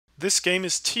This game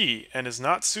is tea and is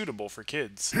not suitable for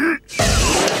kids.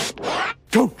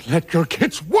 Don't let your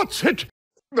kids watch it!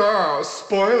 Ah,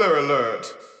 spoiler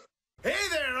alert! Hey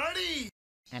there, Artie!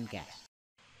 And gas.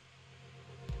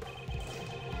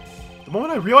 The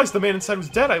moment I realized the man inside was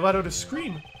dead, I let out a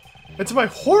scream. And to my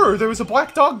horror, there was a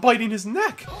black dog biting his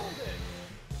neck.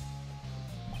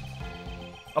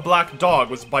 A black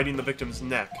dog was biting the victim's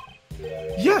neck.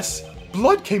 Yes,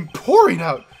 blood came pouring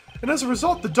out, and as a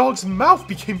result, the dog's mouth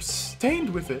became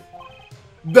stained with it.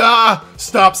 Ah!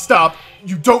 Stop!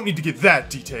 You don't need to get that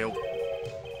detailed.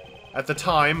 At the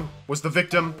time, was the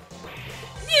victim...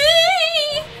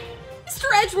 Yay! Mr.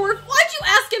 Edgeworth, why'd you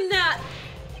ask him that?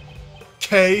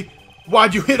 Kay,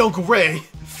 why'd you hit Uncle Ray?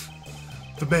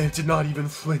 The man did not even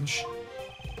flinch.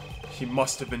 He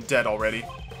must have been dead already.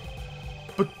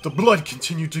 But the blood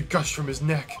continued to gush from his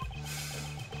neck.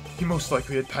 He most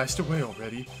likely had passed away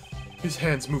already. His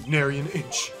hands moved nary an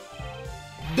inch.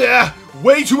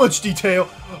 Way too much detail!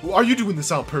 Are you doing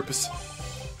this on purpose?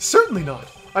 Certainly not.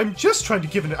 I'm just trying to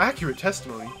give an accurate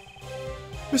testimony.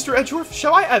 Mr. Edgeworth,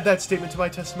 shall I add that statement to my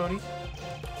testimony?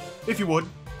 If you would.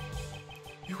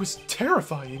 It was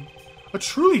terrifying. A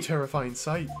truly terrifying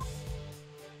sight.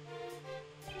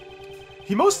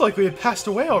 He most likely had passed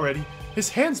away already. His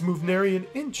hands moved nary an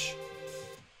inch.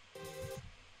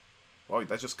 Well,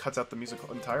 that just cuts out the music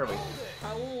entirely.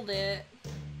 Hold it.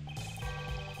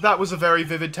 That was a very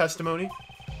vivid testimony.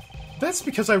 That's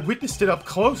because I witnessed it up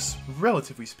close,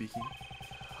 relatively speaking.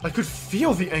 I could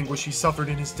feel the anguish he suffered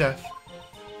in his death.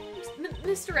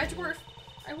 Mr. Edgeworth,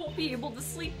 I won't be able to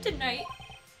sleep tonight.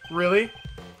 Really?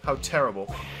 How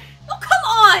terrible. Oh, come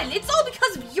on! It's all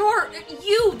because of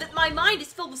you that my mind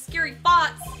is filled with scary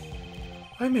thoughts.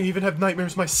 I may even have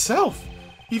nightmares myself.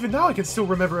 Even now I can still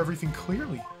remember everything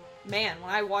clearly. Man, when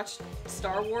I watched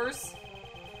Star Wars...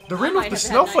 The ring with the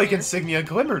snowflake insignia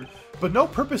glimmered, with no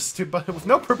purpose but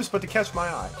to catch my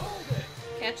eye.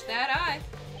 Catch that eye.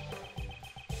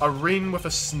 A ring with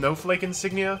a snowflake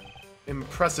insignia?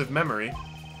 Impressive memory.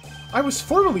 I was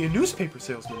formerly a newspaper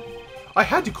salesman. I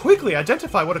had to quickly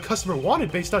identify what a customer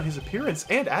wanted based on his appearance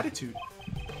and attitude.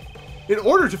 In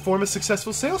order to form a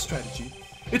successful sales strategy,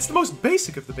 it's the most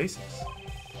basic of the basics.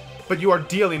 But you are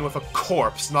dealing with a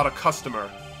corpse, not a customer.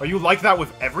 Are you like that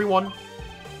with everyone?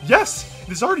 Yes, it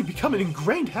has already become an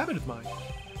ingrained habit of mine.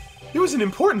 It was an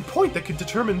important point that could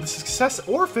determine the success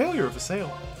or failure of a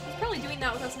sale. He's probably doing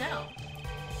that with us now.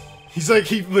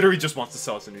 He literally just wants to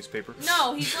sell us a newspaper.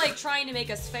 No, he's like trying to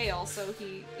make us fail, so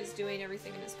he is doing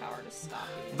everything in his power to stop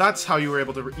you. That's how you were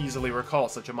able to easily recall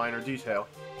such a minor detail.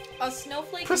 A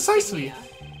snowflake Precisely.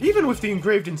 insignia. Even with the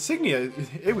engraved insignia,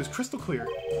 it was crystal clear.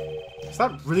 Is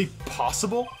that really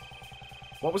possible?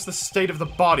 What was the state of the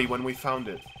body when we found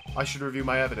it? I should review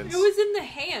my evidence. It was in the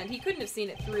hand. He couldn't have seen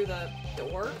it through the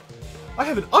door. I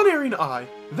have an unerring eye.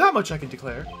 That much I can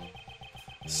declare.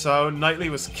 So, Knightley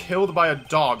was killed by a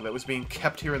dog that was being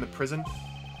kept here in the prison?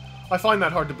 I find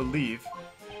that hard to believe.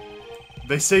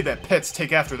 They say that pets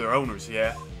take after their owners,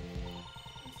 yeah?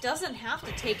 Doesn't have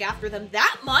to take after them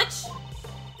that much.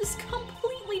 This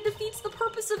completely defeats the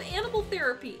purpose of animal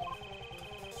therapy.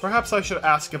 Perhaps I should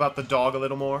ask about the dog a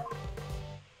little more.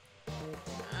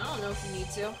 I don't know if you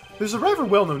need to. There's a rather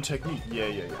well-known technique.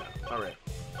 Yeah. Alright.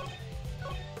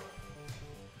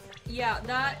 Yeah,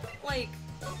 that, like...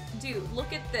 Dude,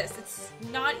 look at this. It's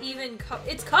not even...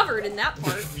 it's covered in that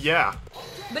part. Yeah.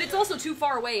 But it's also too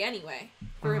far away anyway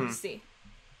for him to see.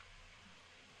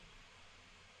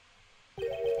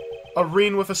 A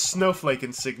ring with a snowflake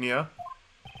insignia.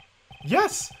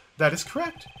 Yes, that is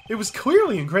correct. It was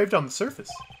clearly engraved on the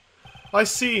surface. I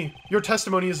see. Your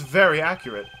testimony is very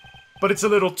accurate. But it's a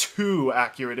little too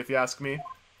accurate, if you ask me.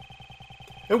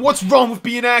 And what's wrong with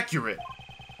being accurate?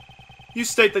 You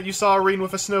state that you saw a ring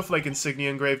with a snowflake insignia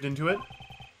engraved into it.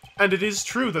 And it is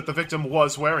true that the victim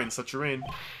was wearing such a ring.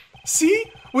 See?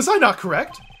 Was I not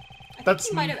correct? I think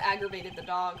he might have aggravated the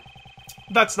dog.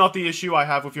 That's not the issue I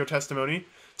have with your testimony.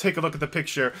 Take a look at the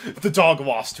picture. The dog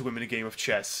lost to him in a game of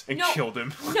chess and killed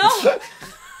him. No!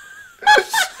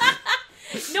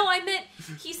 No, I meant,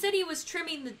 he said he was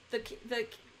trimming the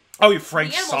Oh,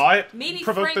 Frank saw it? Maybe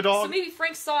Provoked the dog? So maybe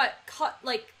Frank saw it cut,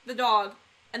 like, the dog,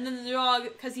 and then the dog,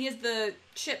 because he has the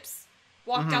chips,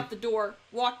 walked out the door,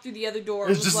 walked through the other door,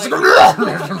 and was just like...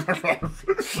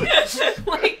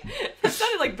 like, that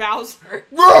sounded like Bowser.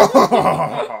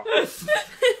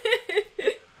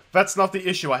 That's not the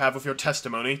issue I have with your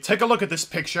testimony. Take a look at this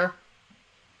picture.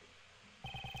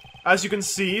 As you can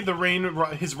see, the ring,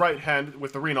 his right hand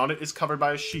with the ring on it is covered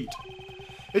by a sheet.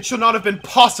 It should not have been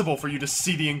possible for you to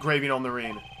see the engraving on the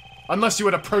ring, unless you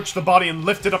had approached the body and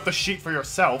lifted up the sheet for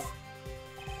yourself.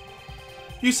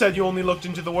 You said you only looked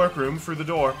into the workroom through the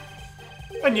door.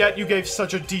 And yet you gave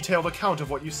such a detailed account of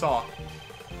what you saw.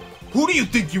 Who do you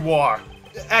think you are?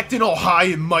 Acting all high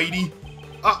and mighty?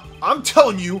 I'm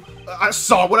telling you, I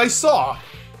saw what I saw.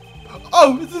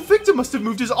 Oh, the victim must have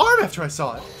moved his arm after I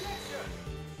saw it.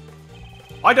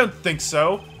 I don't think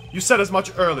so. You said as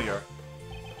much earlier.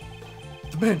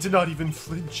 The man did not even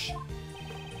flinch.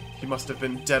 He must have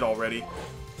been dead already.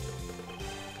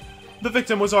 The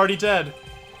victim was already dead.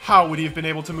 How would he have been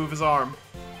able to move his arm?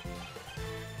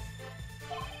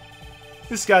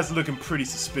 This guy's looking pretty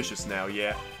suspicious now,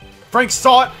 yeah? Frank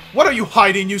saw it? What are you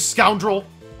hiding, you scoundrel?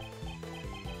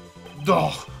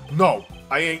 Oh, no,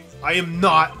 I am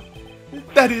not.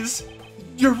 That is,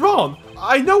 you're wrong.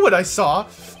 I know what I saw.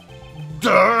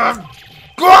 There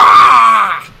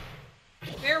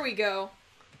we go.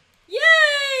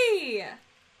 Yay!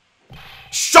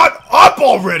 Shut up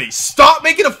already! Stop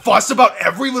making a fuss about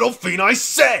every little thing I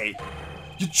say!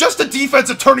 You're just a defense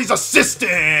attorney's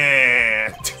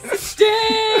assistant!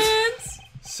 Dance!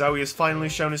 So he has finally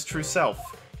shown his true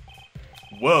self.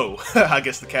 Whoa, I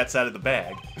guess the cat's out of the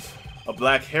bag. A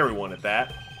black hairy one at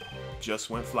that. Just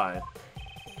went flying.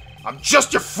 I'm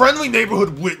just your friendly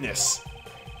neighborhood witness!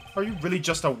 Are you really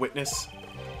just a witness?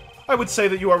 I would say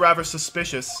that you are rather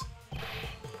suspicious.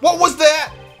 What was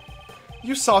that?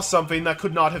 You saw something that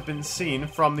could not have been seen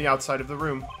from the outside of the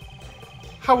room.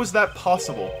 How is that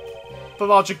possible? The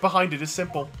logic behind it is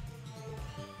simple.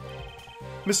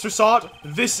 Mr. Sot,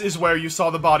 this is where you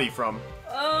saw the body from.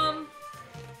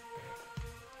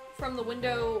 From the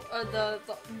window, I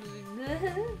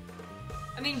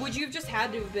mean, would you have just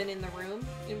had to have been in the room,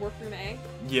 in workroom A?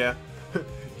 Yeah.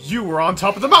 You were on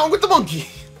top of the mountain with the monkey!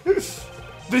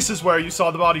 This is where you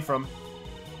saw the body from.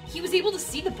 He was able to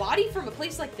see the body from a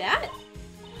place like that?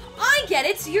 I get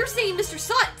it, so you're saying Mr.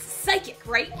 Sot's psychic,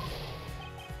 right?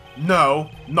 No,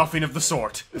 nothing of the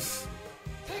sort.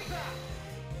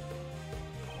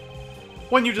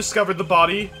 When you discovered the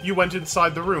body, you went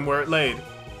inside the room where it laid.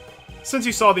 Since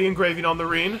you saw the engraving on the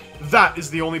ring, that is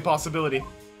the only possibility.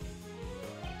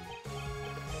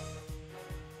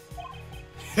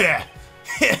 Heh,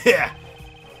 heh.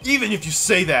 Even if you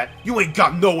say that, you ain't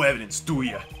got no evidence, do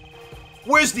ya?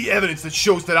 Where's the evidence that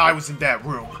shows that I was in that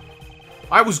room?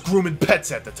 I was grooming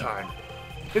pets at the time.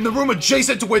 In the room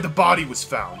adjacent to where the body was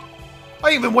found.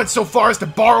 I even went so far as to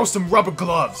borrow some rubber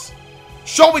gloves.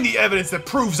 Show me the evidence that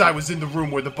proves I was in the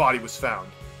room where the body was found.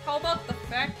 How about the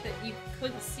fact that you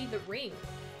couldn't see the ring?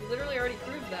 You literally already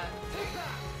proved that.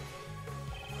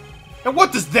 And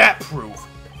what does that prove?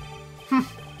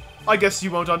 I guess you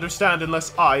won't understand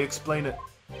unless I explain it.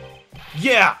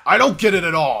 Yeah, I don't get it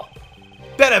at all.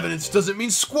 That evidence doesn't mean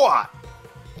squat.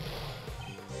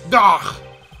 Ugh,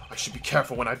 I should be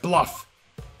careful when I bluff.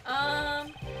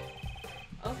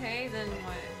 Okay, then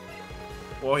what?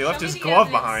 Well, he left Show me his the glove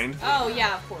evidence. behind. Oh,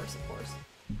 yeah, of course, of course.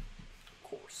 Of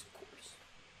course, of course.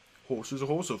 Horse is a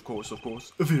horse, of course, of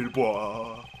course.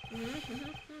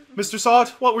 Mr. Sot,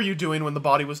 what were you doing when the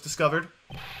body was discovered?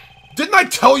 Didn't I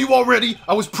tell you already?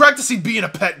 I was practicing being a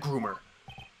pet groomer.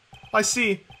 I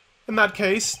see. In that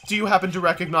case, do you happen to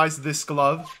recognize this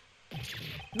glove?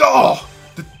 Oh,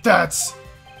 that's...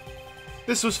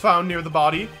 This was found near the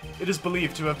body. It is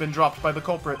believed to have been dropped by the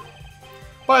culprit.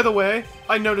 By the way,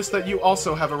 I noticed that you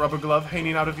also have a rubber glove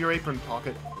hanging out of your apron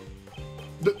pocket.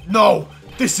 No,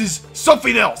 this is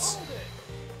something else.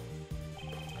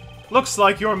 Looks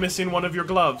like you're missing one of your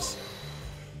gloves.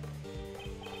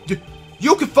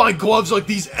 You can find gloves like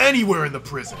these anywhere in the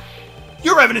prison.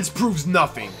 Your evidence proves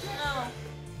nothing.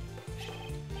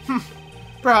 No.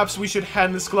 Perhaps we should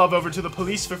hand this glove over to the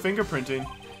police for fingerprinting.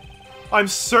 I'm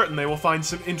certain they will find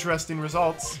some interesting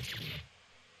results.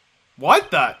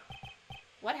 What the?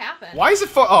 What happened? Why is it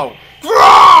oh.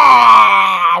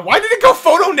 Why did it go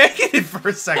photo negative for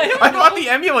a second? I thought the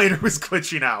emulator was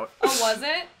glitching out. Oh, was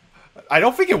it? I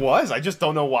don't think it was. I just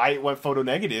don't know why it went photo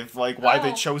negative. Like, why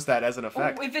they Oh. chose that as an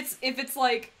effect. Oh, if it's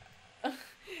like...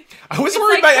 I was it's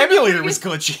worried like my from the emulator previous-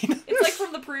 was glitching. It's like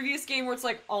from the previous game where it's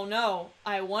like, oh no,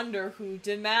 I wonder who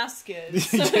Damask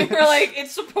is. You're like,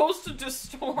 it's supposed to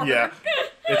distort. Yeah,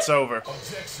 it's over.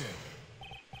 Objection.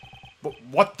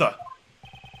 What the?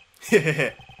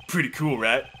 Pretty cool,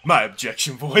 right? My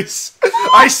objection voice.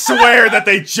 I swear that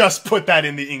they just put that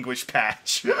in the English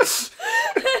patch.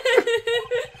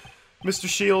 Mr.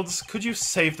 Shields, could you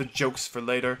save the jokes for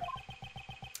later?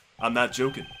 I'm not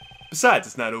joking. Besides,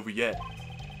 it's not over yet.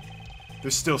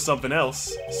 There's still something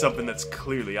else. Something that's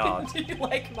clearly odd. Do you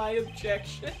like my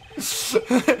objection?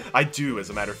 I do, as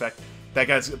a matter of fact. That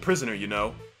guy's a prisoner, you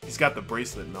know. He's got the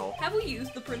bracelet and all. Have we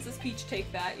used the Princess Peach Take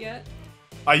That yet?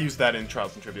 I used that in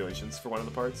Trials and Tribulations for one of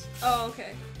the parts. Oh,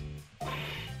 okay.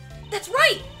 That's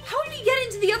right! How did he get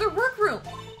into the other workroom?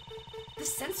 The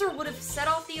sensor would have set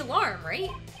off the alarm, right?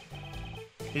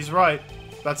 He's right.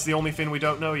 That's the only thing we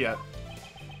don't know yet.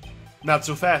 Not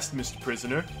so fast, Mr.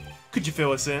 Prisoner. Could you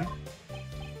fill us in?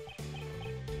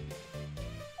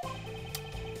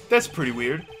 That's pretty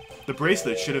weird. The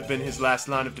bracelet should have been his last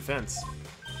line of defense.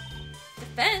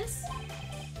 Defense?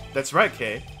 That's right,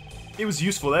 Kay. It was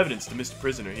useful evidence to Mr.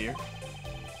 Prisoner here.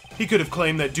 He could have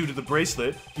claimed that due to the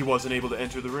bracelet, he wasn't able to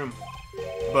enter the room.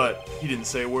 But he didn't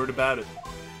say a word about it.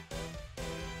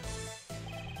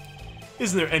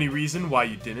 Isn't there any reason why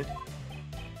you didn't?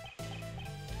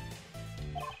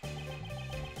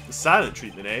 The silent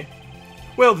treatment, eh?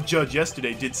 Well, the judge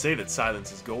yesterday did say that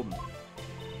silence is golden.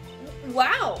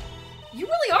 Wow! You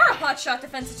really are a hotshot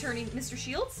defense attorney, Mr.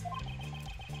 Shields.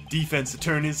 Defense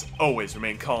attorneys always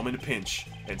remain calm in a pinch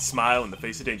and smile in the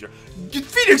face of danger.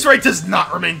 Phoenix Wright does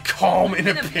not remain calm in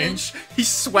a pinch. He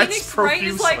sweats Phoenix Wright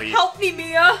profusely. is like, help me,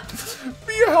 Mia!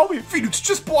 Mia, help me. Phoenix,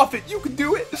 just bluff it. You can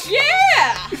do it.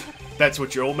 Yeah! That's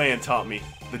what your old man taught me.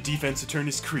 The defense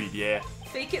attorney's creed, yeah.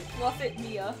 Fake it, bluff it,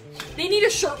 Mia. They need a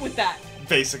shirt with that.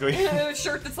 Basically. A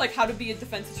shirt that's like how to be a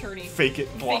defense attorney. Fake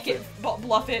it, bluff Fake it,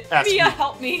 bluff it. Ask Mia, me.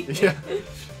 help me. Yeah.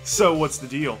 So, what's the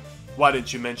deal? Why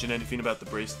didn't you mention anything about the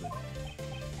bracelet?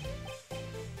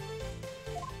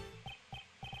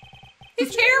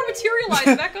 His hair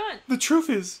materialized back on. The truth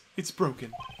is, it's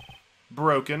broken.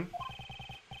 Broken?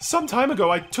 Some time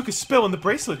ago, I took a spill and the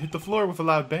bracelet hit the floor with a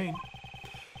loud bang.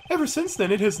 Ever since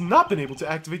then, it has not been able to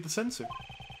activate the sensor.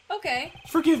 Okay,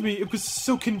 Forgive me, it was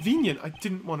so convenient, I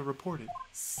didn't want to report it.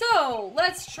 so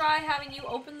let's try having you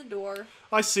open the door.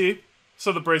 I see.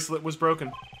 So the bracelet was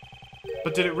broken.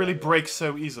 But did it really break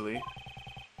so easily?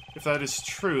 If that is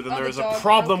true, then Oh, there the is a dog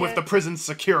problem broke with it. the prison's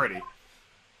security.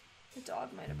 The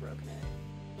dog might have broken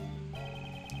it.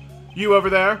 You over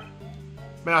there?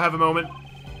 May I have a moment?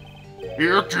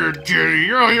 Here, kitty.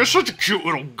 Yeah, you're such a cute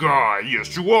little guy.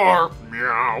 Yes, you are.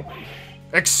 Meow.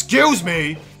 Excuse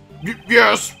me.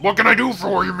 Yes, what can I do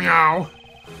for you, meow?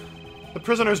 The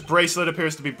prisoner's bracelet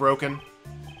appears to be broken.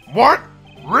 What?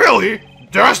 Really?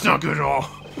 That's not good at all.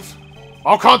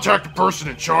 I'll contact the person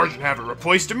in charge and have it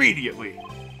replaced immediately.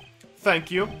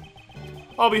 Thank you.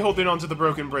 I'll be holding onto the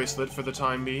broken bracelet for the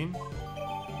time being.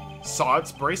 Saw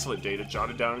its bracelet data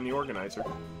jotted down in the organizer.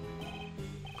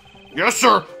 Yes,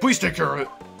 sir. Please take care of it.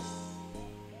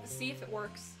 See if it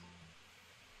works.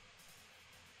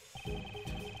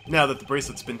 Now that the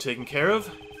bracelet's been taken care of,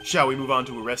 shall we move on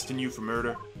to arresting you for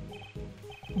murder?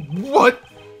 What?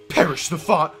 Perish the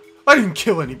thought. I didn't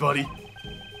kill anybody.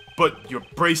 But your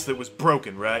bracelet was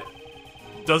broken, right?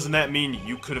 Doesn't that mean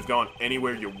you could have gone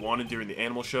anywhere you wanted during the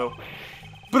animal show?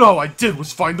 But all I did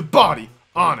was find the body.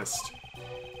 Honest.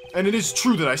 And it is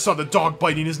true that I saw the dog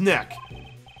biting his neck.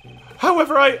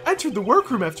 However, I entered the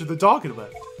workroom after the dog had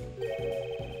left.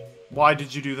 Why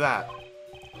did you do that?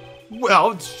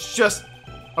 Well, it's just...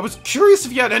 I was curious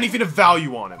if he had anything of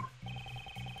value on him.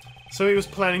 So he was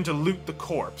planning to loot the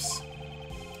corpse.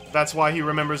 That's why he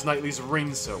remembers Knightley's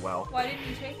ring so well. Why didn't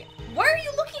you take it? Why are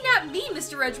you looking at me,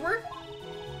 Mr. Edgeworth?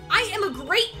 I am a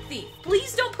great thief.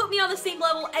 Please don't put me on the same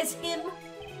level as him.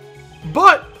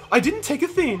 But I didn't take a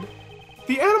thing.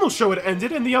 The animal show had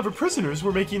ended and the other prisoners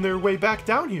were making their way back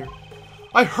down here.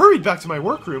 I hurried back to my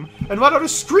workroom and let out a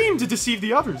scream to deceive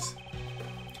the others.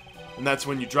 And that's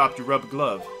when you dropped your rubber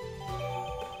glove.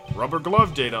 Rubber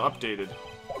glove data updated.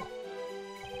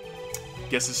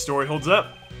 Guess his story holds up.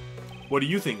 What do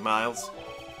you think, Miles?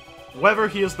 Whether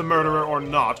he is the murderer or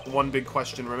not, one big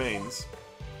question remains.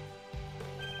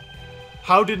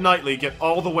 How did Knightley get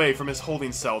all the way from his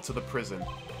holding cell to the prison?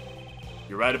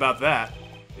 You're right about that.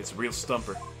 It's a real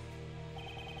stumper.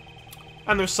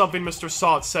 And there's something Mr.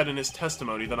 Salt said in his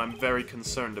testimony that I'm very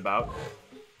concerned about.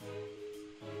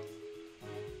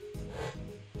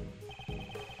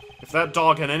 If that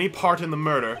dog had any part in the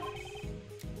murder...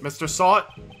 Mr. Salt?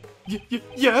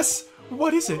 Yes?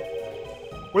 What is it?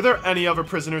 Were there any other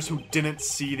prisoners who didn't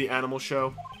see the animal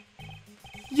show?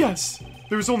 Yes.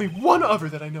 There is only one other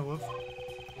that I know of.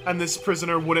 And this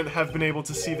prisoner wouldn't have been able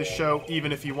to see the show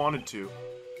even if he wanted to.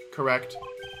 Correct?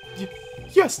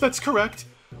 Yes, that's correct.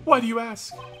 Why do you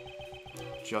ask?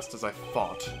 Just as I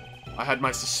thought. I had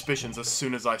my suspicions as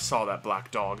soon as I saw that black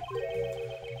dog.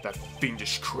 That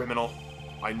fiendish criminal.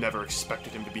 I never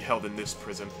expected him to be held in this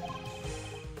prison.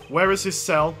 Where is his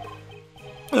cell?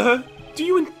 Do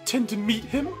you intend to meet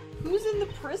him? Who's in the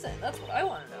prison? That's what I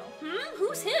want to know.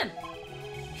 Who's him?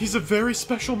 He's a very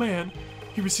special man.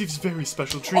 He receives very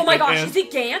special treatment. Oh my gosh, and... is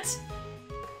it Gant?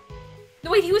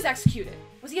 No, wait, he was executed.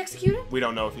 Was he executed? We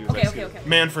don't know if he was Okay, executed. okay.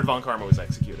 Manfred von Karma was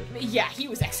executed. Yeah, he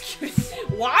was executed.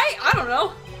 Why? I don't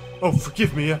know. Oh,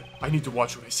 forgive me. I need to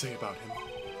watch what I say about him.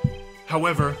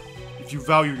 However, if you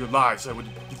value your lives, I would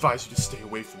advise you to stay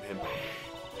away from him.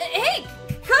 Hey,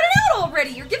 cut it out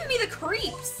already! You're giving me the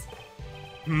creeps!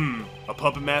 A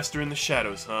puppet master in the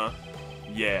shadows, huh?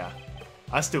 Yeah,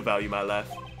 I still value my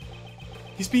life.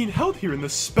 He's being held here in the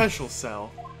special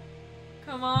cell.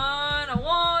 Come on, I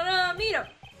wanna meet him!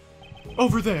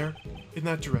 Over there, in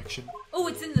that direction. Oh,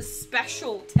 it's in the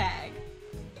special tag.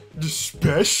 The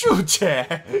special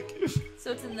tag?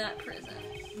 So it's in that prison.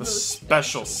 The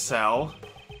special cell.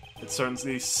 It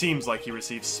certainly seems like he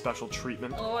receives special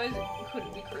treatment. Otherwise, it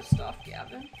couldn't be Christoph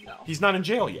Gavin. No. He's not in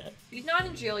jail yet. He's not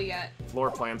in jail yet.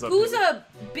 Floor plans up. Who's a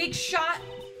big shot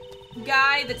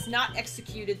guy that's not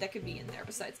executed that could be in there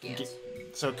besides Gantz?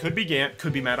 So it could be Gant,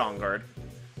 could be Matt Ongard.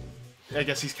 I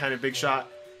guess he's kind of big shot.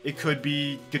 It could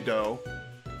be Godot.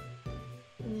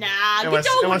 Nah, Unless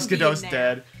Godot Godot's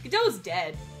dead. Godot's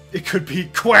dead. It could be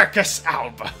Quercus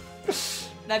Alba.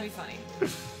 That'd be funny.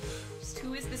 Just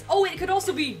who is this? Oh, it could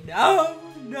also be no.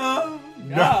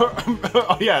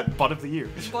 Oh yeah, butt of the year.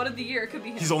 Butt of the year, it could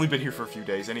be him. He's only been here for a few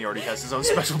days and he already has his own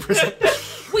special prison.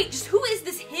 Wait, just who is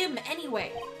this him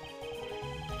anyway?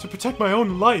 To protect my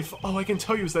own life, all I can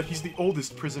tell you is that he's the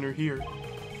oldest prisoner here.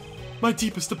 My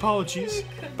deepest apologies,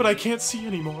 but I can't see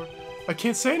anymore. I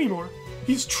can't say anymore.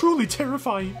 He's truly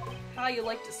terrifying. How you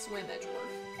like to swim, Edgeworth?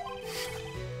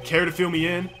 Care to fill me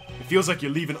in? It feels like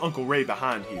you're leaving Uncle Ray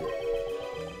behind here.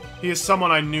 He is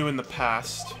someone I knew in the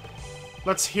past.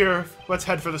 Let's head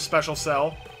for the special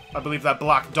cell. I believe that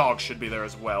black dog should be there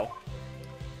as well.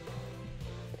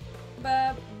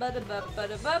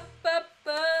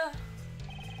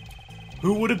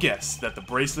 Who would have guessed that the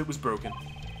bracelet was broken?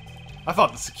 I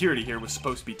thought the security here was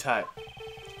supposed to be tight.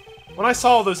 When I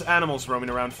saw all those animals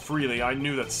roaming around freely, I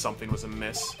knew that something was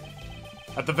amiss.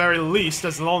 At the very least,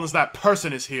 as long as that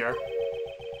person is here.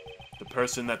 The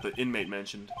person that the inmate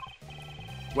mentioned.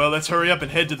 Well, let's hurry up and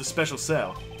head to the special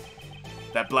cell.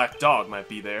 That black dog might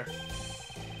be there.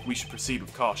 We should proceed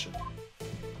with caution.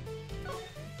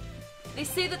 They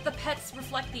say that the pets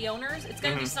reflect the owners. It's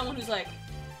gonna be someone who's like,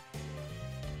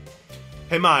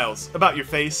 Hey Miles, about your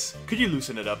face, could you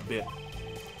loosen it up a bit?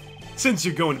 Since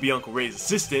you're going to be Uncle Ray's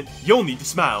assistant, you'll need to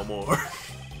smile more.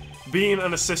 Being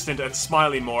an assistant and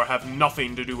smiling more have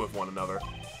nothing to do with one another.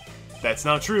 That's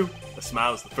not true. A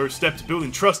smile is the first step to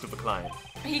building trust with a client.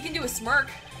 he can do a smirk.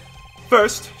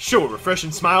 First, show a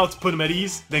refreshing smile to put them at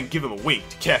ease, then give them a wink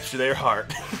to capture their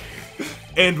heart.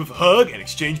 End with a hug and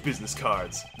exchange business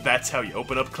cards. That's how you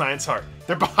open up a client's heart.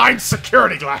 They're behind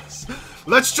security glass.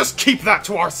 Let's just keep that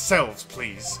to ourselves,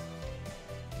 please.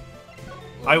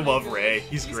 I love Ray.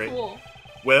 He's great. Cool.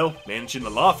 Well, managing the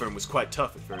law firm was quite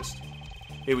tough at first.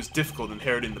 It was difficult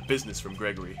inheriting the business from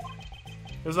Gregory.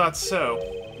 Is that so?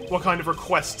 What kind of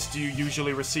requests do you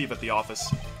usually receive at the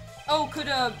office? Oh, could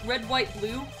red, white,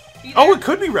 blue be there? Oh, it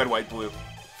could be red, white, blue.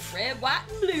 Red, white,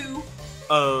 blue.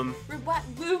 Red,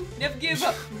 white, blue. Never give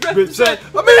up. Represent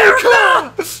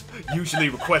America! Usually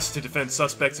requests to defend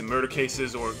suspects in murder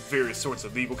cases or various sorts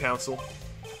of legal counsel.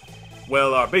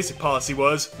 Well, our basic policy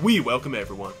was, we welcome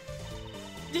everyone.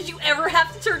 Did you ever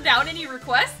have to turn down any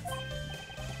requests?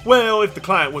 Well, if the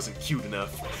client wasn't cute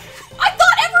enough. I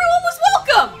thought everyone was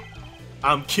welcome!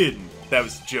 I'm kidding. That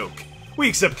was a joke. We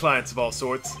accept clients of all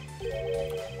sorts.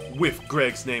 With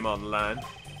Greg's name on the line.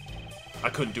 I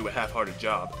couldn't do a half-hearted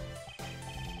job.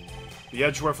 The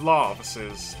Edgeworth Law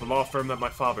Offices, the law firm that my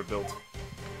father built.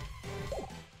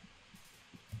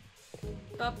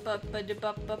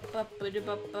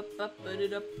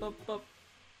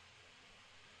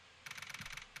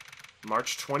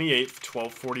 March 28th,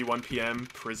 12:41 p.m.,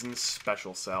 prison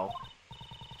special cell.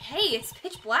 Hey, it's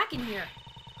pitch black in here.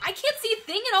 I can't see a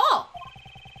thing at all.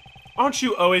 Aren't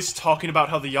you always talking about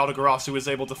how the Yatagarasu is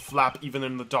able to flap even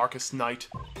in the darkest night?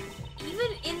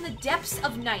 Even in the depths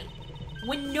of night,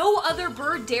 when no other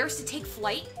bird dares to take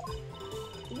flight,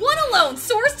 one alone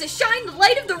soars to shine the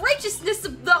light of the righteousness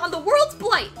on the world's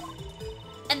blight.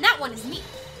 And that one is me,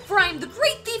 for I am the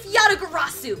great thief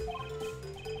Yatagarasu.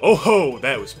 Oh ho,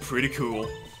 that was pretty cool.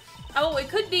 Oh, it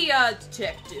could be,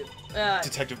 Detective.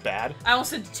 Detective Bad? I almost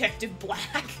said Detective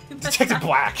Black. Detective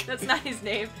Black! That's not his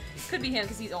name. Could be him,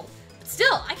 because he's old. But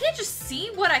still, I can't just see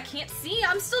what I can't see.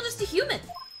 I'm still just a human.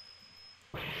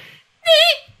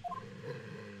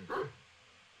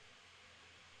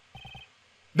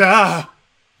 Ah!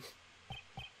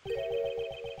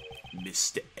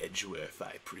 Mr. Edgeworth,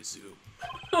 I presume.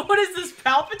 What is this,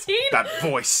 Palpatine? That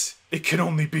voice, it can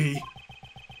only be.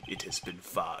 It has been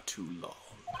far too long.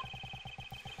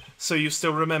 So you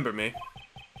still remember me?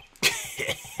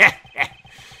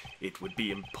 It would be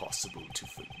impossible to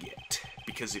forget,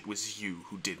 because it was you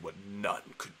who did what none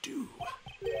could do.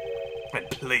 And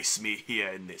place me here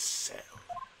in this cell.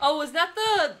 Oh, was that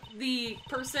the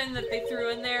person that they threw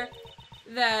in there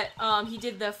that he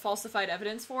did the falsified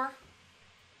evidence for?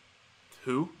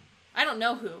 Who? I don't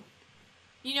know who.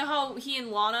 You know how he and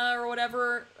Lana or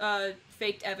whatever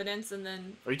faked evidence and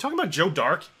then... Are you talking about Joe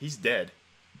Dark? He's dead.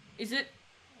 Is it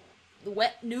the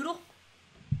wet noodle?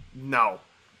 No.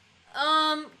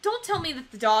 Don't tell me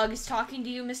that the dog is talking to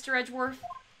you, Mr. Edgeworth.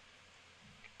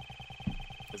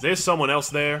 Is there someone else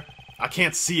there? I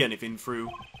can't see anything through.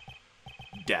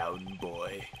 Down,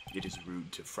 boy. It is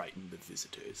rude to frighten the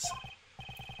visitors.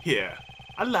 Here,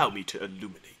 allow me to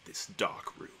illuminate this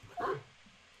dark room.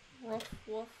 Woof,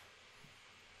 woof.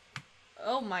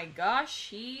 Oh my gosh,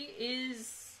 he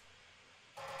is...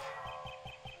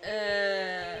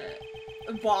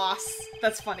 boss.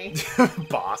 That's funny.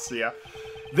 Boss, yeah.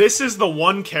 This is the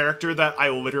one character that I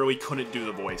literally couldn't do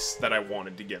the voice that I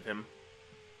wanted to give him.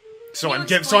 So I'm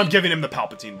giving him the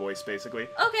Palpatine voice, basically.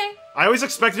 Okay. I always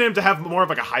expected him to have more of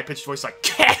like a high-pitched voice, like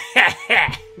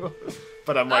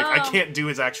but I'm like, I can't do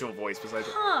his actual voice besides.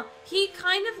 Huh. He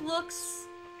kind of looks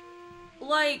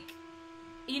like,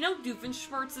 you know,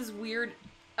 Doofenshmirtz's weird.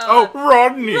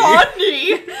 Rodney!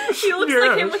 Rodney! He looks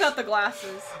like him without the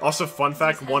glasses. Also, fun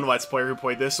fact, one Let's Player who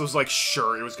played this was like,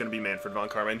 sure, it was gonna be Manfred von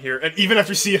Karma in here. And even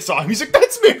after you saw him, he's like,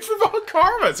 that's Manfred von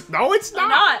Karma! It's like, no, it's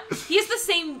not! He has the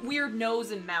same weird nose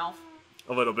and mouth.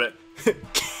 A little bit.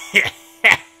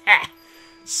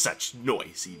 Such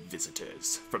noisy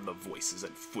visitors from the voices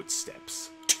and footsteps.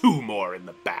 2 more in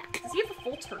the back. Does he have a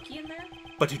full turkey in there?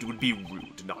 But it would be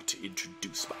rude not to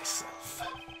introduce myself.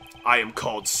 I am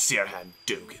called Sirhan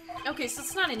Dogan. Okay, so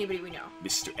it's not anybody we know.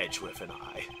 Mr. Edgeworth and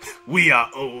I. We are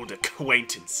old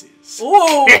acquaintances.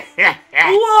 Whoa!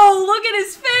 Whoa, look at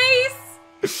his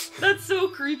face! That's so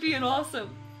creepy and awesome.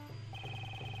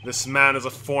 This man is a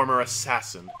former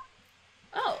assassin.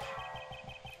 Oh.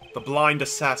 The blind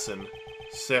assassin,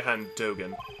 Sirhan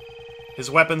Dogan.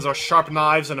 His weapons are sharp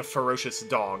knives and a ferocious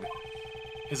dog.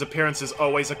 His appearance is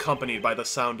always accompanied by the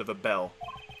sound of a bell.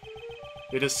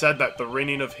 It is said that the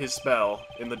ringing of his bell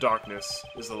in the darkness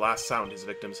is the last sound his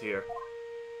victims hear.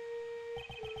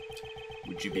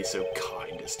 Would you be so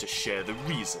kind as to share the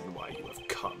reason why you have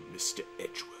come, Mr.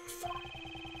 Edgeworth?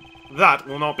 That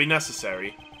will not be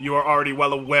necessary. You are already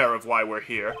well aware of why we're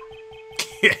here.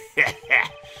 It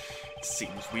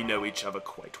seems we know each other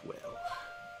quite well.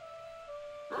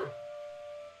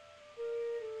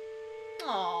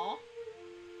 Aww.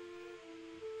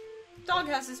 Dog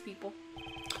has his people.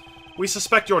 We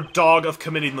suspect your dog of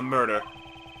committing the murder.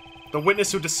 The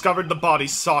witness who discovered the body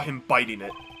saw him biting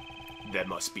it. There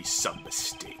must be some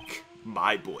mistake.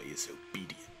 My boy is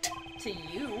obedient. To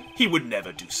you? He would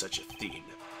never do such a thing.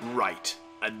 Right,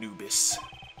 Anubis?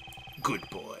 Good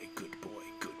boy, good boy,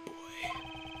 good boy.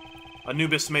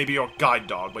 Anubis may be your guide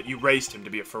dog, but you raised him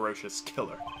to be a ferocious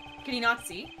killer. Can he not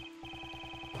see?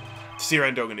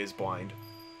 Sirhan Dogan is blind.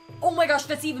 Oh my gosh,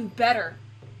 that's even better.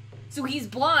 So he's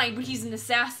blind, but he's an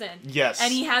assassin. Yes.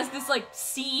 And he has this, like,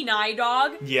 seeing eye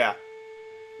dog. Yeah.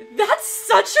 That's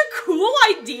such a cool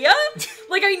idea!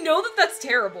 Like, I know that that's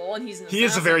terrible, and he's an assassin. He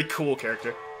is a very cool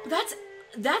character. But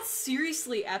that's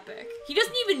seriously epic. He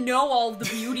doesn't even know all of the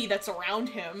beauty that's around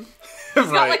him. He's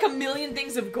got, like, a million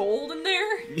things of gold in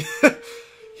there.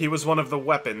 He was one of the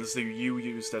weapons that you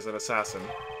used as an assassin.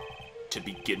 To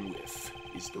begin with,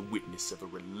 is the witness of a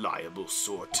reliable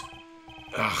sort.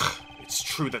 Ugh, it's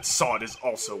true that Sod is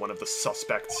also one of the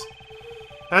suspects.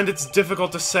 And it's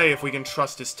difficult to say if we can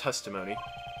trust his testimony.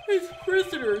 He's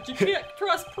prisoners. You can't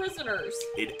trust prisoners.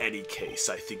 In any case,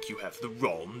 I think you have the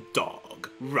wrong dog.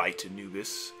 Right,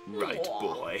 Anubis? Right,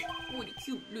 boy? What a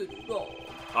cute little dog.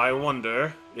 I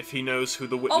wonder if he knows who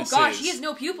the witness is. Oh gosh, he has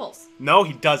no pupils. No,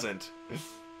 he doesn't.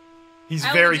 He's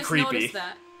very just creepy. noticed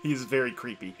that. He's very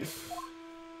creepy.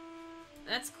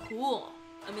 That's cool.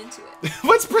 I'm into it.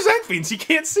 Let's present things he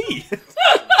can't see.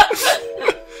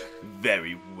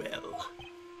 Very well.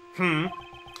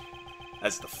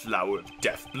 As the flower of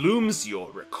death blooms,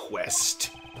 your request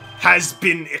has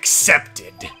been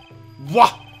accepted.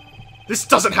 What? This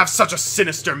doesn't have such a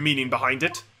sinister meaning behind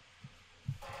it.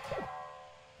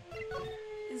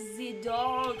 The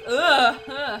dog.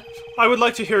 Ugh. I would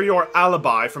like to hear your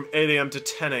alibi from 8 a.m. to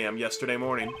 10 a.m. yesterday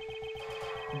morning.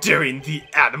 During the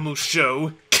animal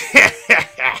show,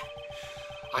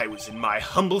 I was in my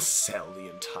humble cell the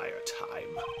entire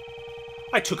time.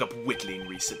 I took up whittling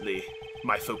recently.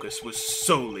 My focus was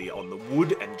solely on the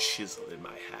wood and chisel in my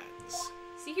hands.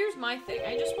 See, here's my thing.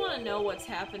 I just want to know what's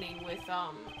happening with,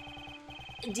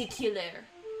 De Killer.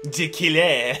 De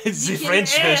Killer, the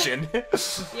French version.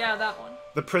 Yeah, that one.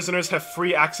 The prisoners have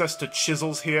free access to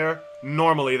chisels here.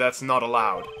 Normally, that's not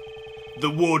allowed. The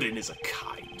warden is a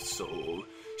kind soul.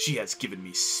 She has given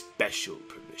me special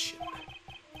permission.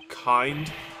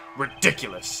 Kind?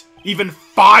 Ridiculous. Even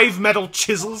 5 metal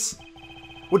chisels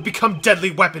would become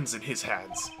deadly weapons in his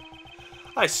hands.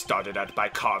 I started out by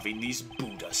carving these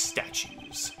Buddha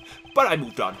statues, but I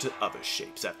moved on to other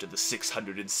shapes after the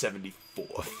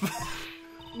 674th.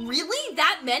 Really?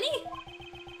 That many?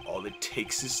 All it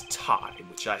takes is time,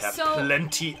 which I have So-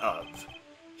 plenty of.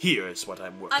 Here's what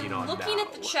I'm working on I'm now. looking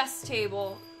at the chess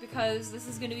table because this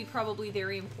is going to be probably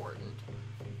very important.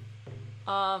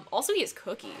 Also he has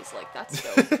cookies, like that's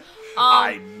dope.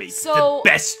 I make so- the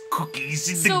best cookies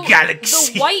in So the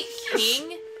galaxy. the White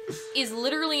King is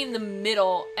literally in the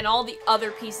middle, and all the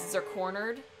other pieces are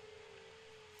cornered.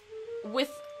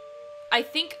 With, I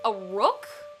think, a rook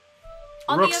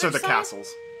on Rooks the are other the side? castles.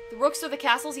 The rooks are the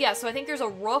castles? Yeah, so I think there's a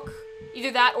rook,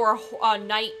 either that or a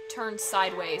knight turned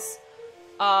sideways,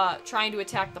 trying to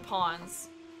attack the pawns.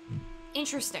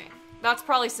 Interesting. That's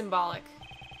probably symbolic.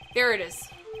 There it is.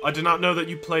 I did not know that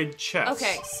you played chess.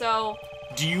 Okay, so...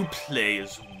 Do you play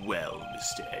as well,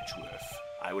 Mr. Edgeworth?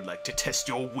 I would like to test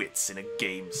your wits in a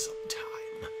game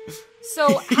sometime.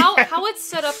 So, how it's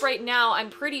set up right now, I'm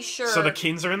pretty sure... So the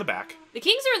kings are in the back. The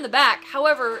kings are in the back.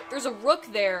 However, there's a rook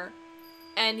there,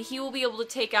 and he will be able to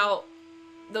take out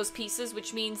those pieces,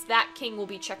 which means that king will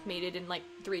be checkmated in, like,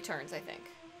 3 turns, I think.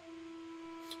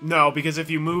 No, because if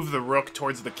you move the rook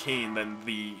towards the king, then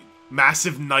the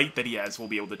massive knight that he has will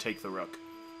be able to take the rook.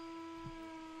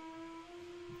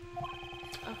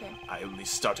 Okay. I only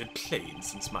started playing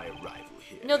since my arrival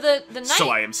here. No, the knight... So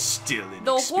I am still the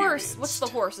inexperienced. horse... What's the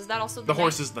horse? Is that also the The knight?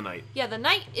 horse is the knight. Yeah, the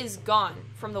knight is gone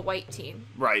from the white team.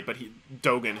 Right, but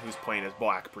Dogan, who's playing as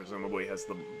black, presumably has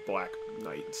the black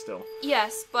knight still.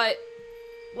 Yes, but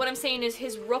what I'm saying is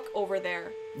his rook over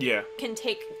there Yeah. can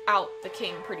take out the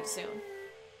king pretty soon.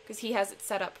 Because he has it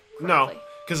set up No, correctly.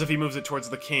 because if he moves it towards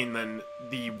the king, then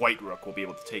the white rook will be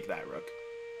able to take that rook.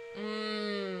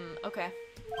 Okay.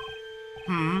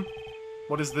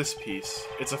 What is this piece?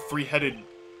 It's a three-headed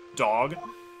dog?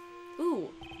 Ooh.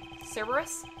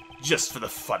 Cerberus? Just for the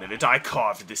fun of it, I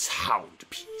carved this hound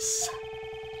piece.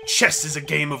 Chess is a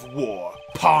game of war,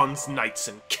 pawns, knights,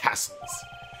 and castles.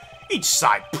 Each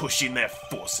side pushing their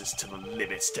forces to the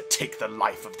limits to take the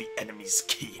life of the enemy's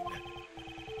king.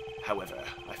 However,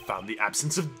 I found the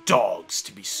absence of dogs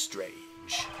to be strange.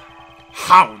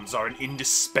 Hounds are an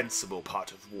indispensable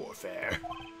part of warfare.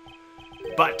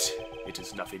 But it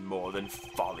is nothing more than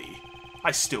folly.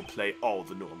 I still play all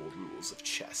the normal rules of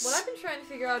chess. What I've been trying to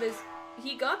figure out is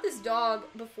he got this dog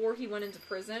before he went into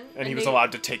prison. And he was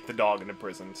allowed to take the dog into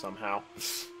prison somehow.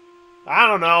 I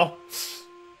don't know.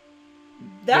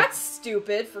 That's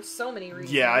stupid for so many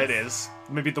reasons. Yeah, it is.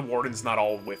 Maybe the warden's not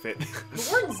all with it. The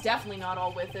warden's definitely not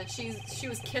all with it. She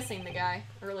was kissing the guy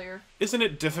earlier. Isn't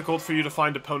it difficult for you to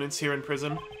find opponents here in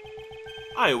prison?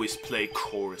 I always play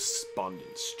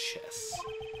correspondence chess.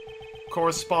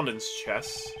 Correspondence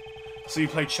chess? So you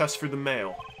play chess through the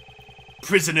mail?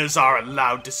 Prisoners are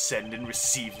allowed to send and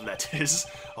receive letters,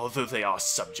 although they are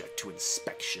subject to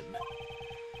inspection.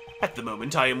 At the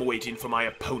moment, I am waiting for my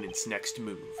opponent's next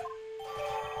move.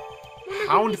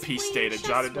 Hound he's piece playing data chess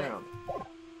jotted with? down.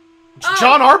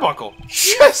 John Arbuckle!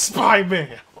 Chess by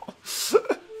mail!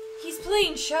 He's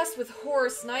playing chess with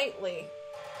Horace Knightley.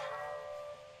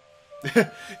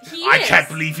 He I is. can't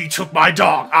believe he took my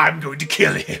dog. I'm going to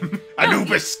kill him.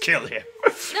 Anubis, kill him.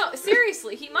 No,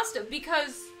 seriously, he must have,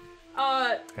 because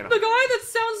on. the guy that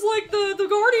sounds like the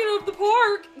guardian of the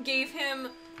park gave him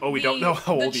We don't know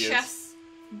how old he is. the chess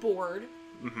board.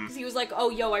 Because he was like, oh,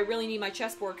 yo, I really need my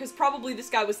chessboard. Because probably this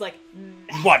guy was like,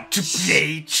 Want to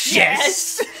play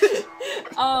chess?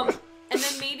 and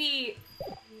then maybe,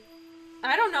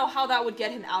 I don't know how that would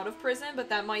get him out of prison, but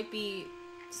that might be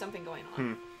something going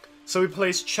on. So he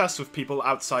plays chess with people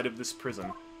outside of this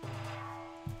prison.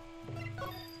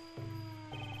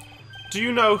 Do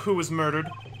you know who was murdered?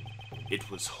 It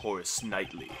was Horace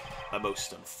Knightley, a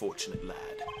most unfortunate lad.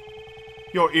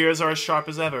 Your ears are as sharp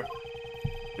as ever.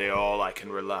 They are all I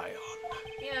can rely on.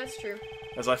 Yeah, that's true.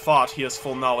 As I thought, he has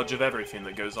full knowledge of everything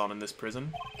that goes on in this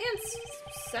prison. And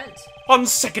scent. On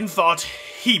second thought,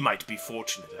 he might be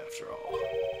fortunate after all.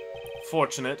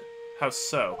 Fortunate? How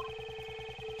so?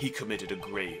 He committed a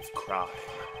grave crime,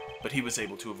 but he was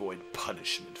able to avoid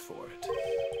punishment for it.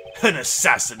 An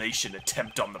assassination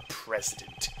attempt on the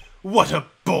president. What a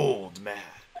bold man.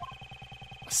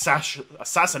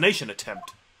 Assassination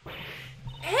attempt.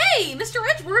 Hey, Mr.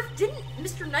 Edgeworth, didn't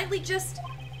Mr. Knightley just...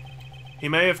 He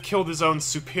may have killed his own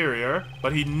superior,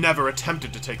 but he never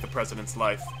attempted to take the president's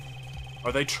life.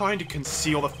 Are they trying to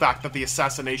conceal the fact that the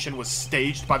assassination was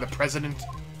staged by the president?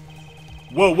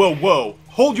 Whoa, whoa, whoa!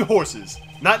 Hold your horses!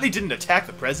 Knightley didn't attack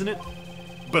the president,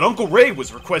 but Uncle Ray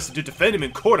was requested to defend him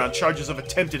in court on charges of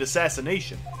attempted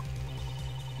assassination.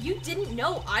 You didn't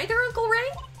know either, Uncle Ray?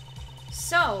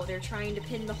 So, they're trying to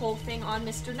pin the whole thing on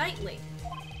Mr. Knightley.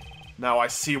 Now I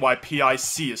see why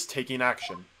PIC is taking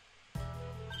action.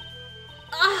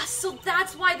 Ah, so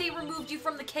that's why they removed you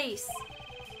from the case.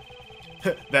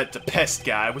 That DePest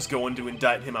guy was going to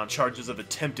indict him on charges of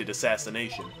attempted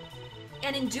assassination.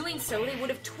 And in doing so, they would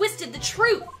have twisted the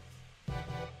truth.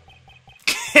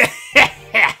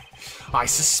 I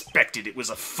suspected it was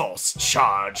a false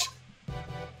charge.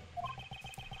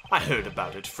 I heard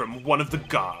about it from one of the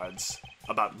guards,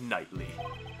 about Knightley.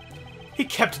 He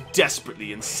kept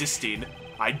desperately insisting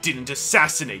I didn't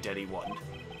assassinate anyone.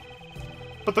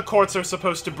 But the courts are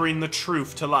supposed to bring the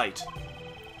truth to light.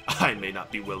 I may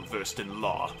not be well versed in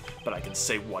law, but I can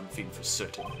say one thing for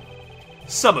certain.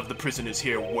 Some of the prisoners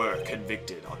here were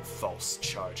convicted on false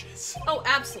charges. Oh,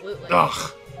 absolutely.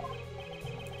 Ugh.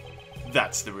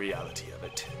 That's the reality of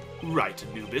it. Right,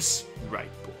 Anubis.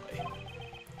 Right, boy.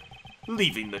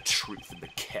 Leaving the truth in the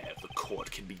care of the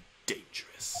court can be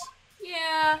dangerous.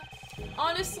 Yeah,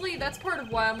 honestly, that's part of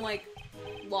why I'm like,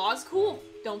 law's cool.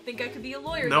 Don't think I could be a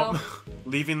lawyer, Nope. though.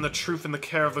 Leaving the truth in the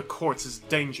care of the courts is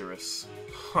dangerous.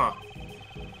 Huh.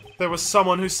 There was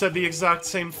someone who said the exact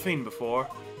same thing before.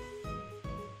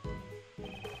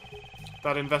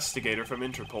 That investigator from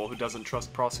Interpol who doesn't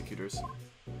trust prosecutors.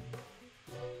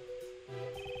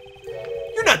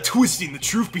 You're not twisting the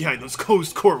truth behind those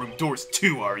closed courtroom doors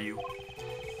too, are you?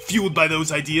 Fueled by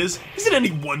those ideas, is it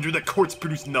any wonder that courts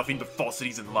produce nothing but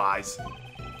falsities and lies?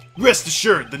 Rest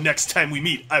assured, the next time we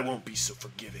meet, I won't be so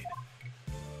forgiving.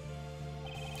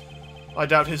 I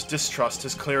doubt his distrust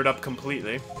has cleared up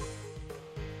completely.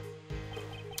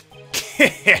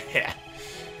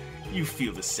 You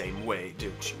feel the same way,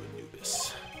 don't you,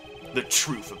 Anubis? The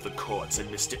truth of the courts and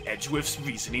Mr. Edgeworth's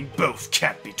reasoning both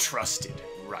can't be trusted,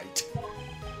 right?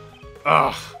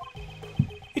 Ugh.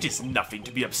 It is nothing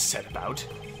to be upset about.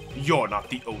 You're not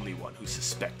the only one who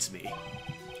suspects me.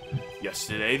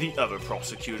 Yesterday, the other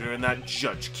prosecutor and that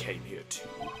judge came here too.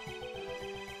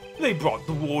 They brought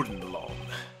the warden along.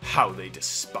 How they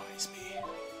despise me.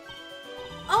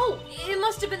 Oh, it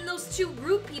must have been those two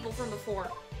rude people from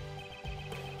before.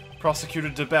 Prosecutor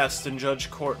DeBest and Judge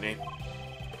Courtney.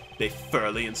 They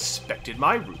thoroughly inspected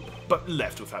my room, but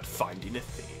left without finding a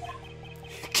thing.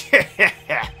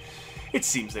 It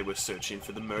seems they were searching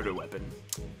for the murder weapon.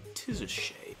 'Tis a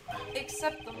shame.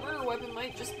 Except the murder weapon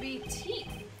might just be teeth.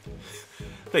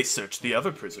 They searched the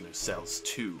other prisoners' cells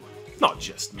too, not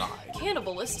just mine.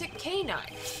 Cannibalistic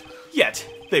canine. Yet,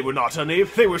 they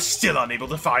were still unable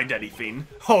to find anything.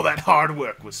 All that hard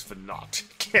work was for naught.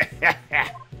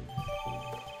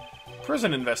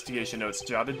 Prison investigation notes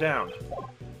jotted down.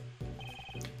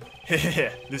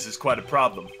 This is quite a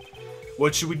problem.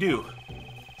 What should we do?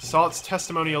 Salt's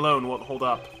testimony alone won't hold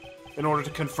up. In order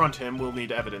to confront him, we'll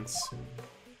need evidence.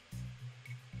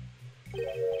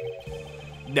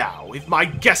 Now, if my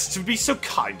guests would be so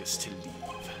kind as to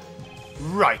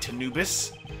leave. Right,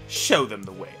 Anubis. Show them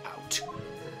the way out.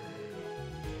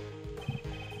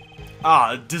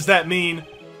 Ah, does that mean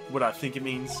what I think it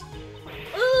means?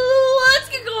 Let's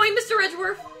get going, Mr.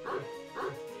 Edgeworth.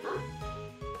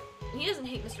 He doesn't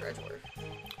hate Mr. Edgeworth.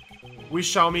 We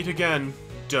shall meet again,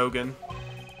 Dogan.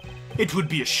 It would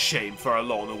be a shame for our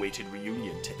long-awaited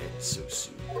reunion to end so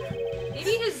soon.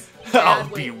 Maybe his I'll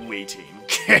dad be waiting.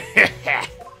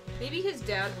 Maybe his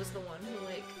dad was the one who,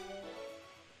 like,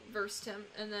 versed him,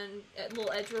 and then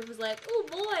little Edgeworth was like, oh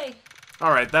boy.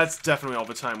 Alright, that's definitely all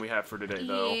the time we have for today,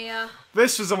 though. Yeah.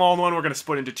 This was a long one we're going to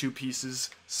split into 2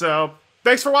 pieces. So,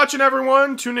 thanks for watching,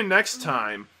 everyone. Tune in next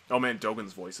time. Oh man,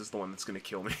 Dogan's voice is the one that's going to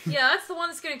kill me. Yeah, that's the one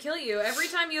that's gonna kill you. Every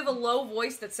time you have a low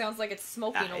voice that sounds like it's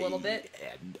smoking a little bit.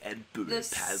 And Emperor The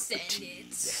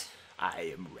Palpatine. Senate.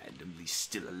 I am randomly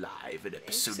still alive in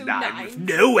episode Episode 9 with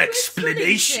 9. no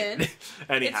explanation.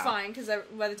 Anyhow. It's fine, because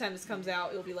by the time this comes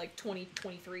out, it'll be like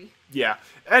 2023. Yeah.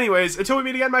 Anyways, until we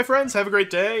meet again, my friends, have a great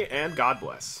day, and God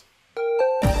bless.